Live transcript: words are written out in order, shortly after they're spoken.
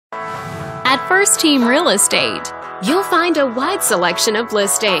At First Team Real Estate, you'll find a wide selection of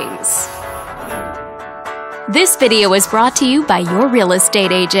listings. This video is brought to you by your real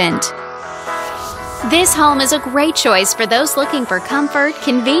estate agent. This home is a great choice for those looking for comfort,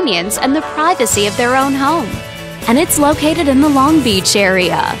 convenience, and the privacy of their own home. And it's located in the Long Beach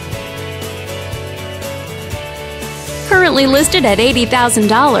area. Currently listed at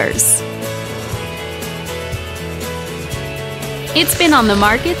 $80,000. It's been on the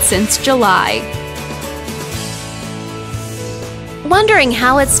market since July. Wondering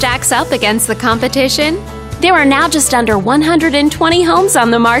how it stacks up against the competition? There are now just under 120 homes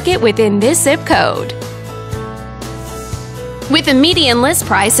on the market within this zip code. With a median list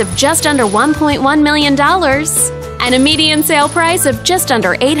price of just under $1.1 million and a median sale price of just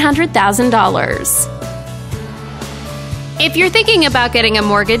under $800,000. If you're thinking about getting a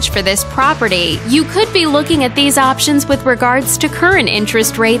mortgage for this property, you could be looking at these options with regards to current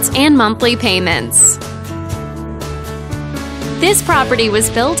interest rates and monthly payments. This property was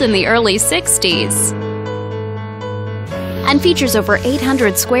built in the early 60s and features over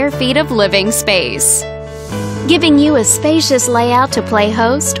 800 square feet of living space, giving you a spacious layout to play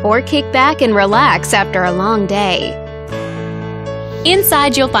host or kick back and relax after a long day.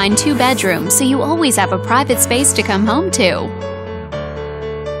 Inside, you'll find 2 bedrooms, so you always have a private space to come home to,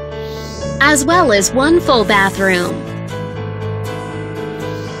 as well as 1 full bathroom.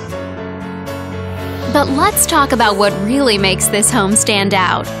 But let's talk about what really makes this home stand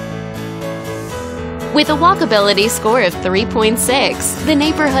out. With a walkability score of 3.6, the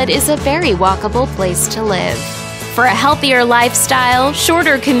neighborhood is a very walkable place to live. For a healthier lifestyle,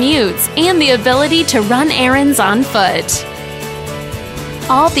 shorter commutes, and the ability to run errands on foot.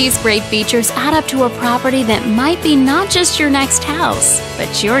 All these great features add up to a property that might be not just your next house,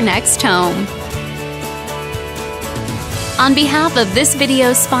 but your next home. On behalf of this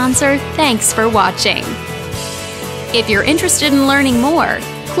video's sponsor, thanks for watching. If you're interested in learning more,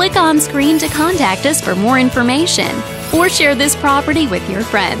 click on screen to contact us for more information or share this property with your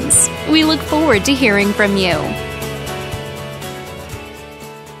friends. We look forward to hearing from you.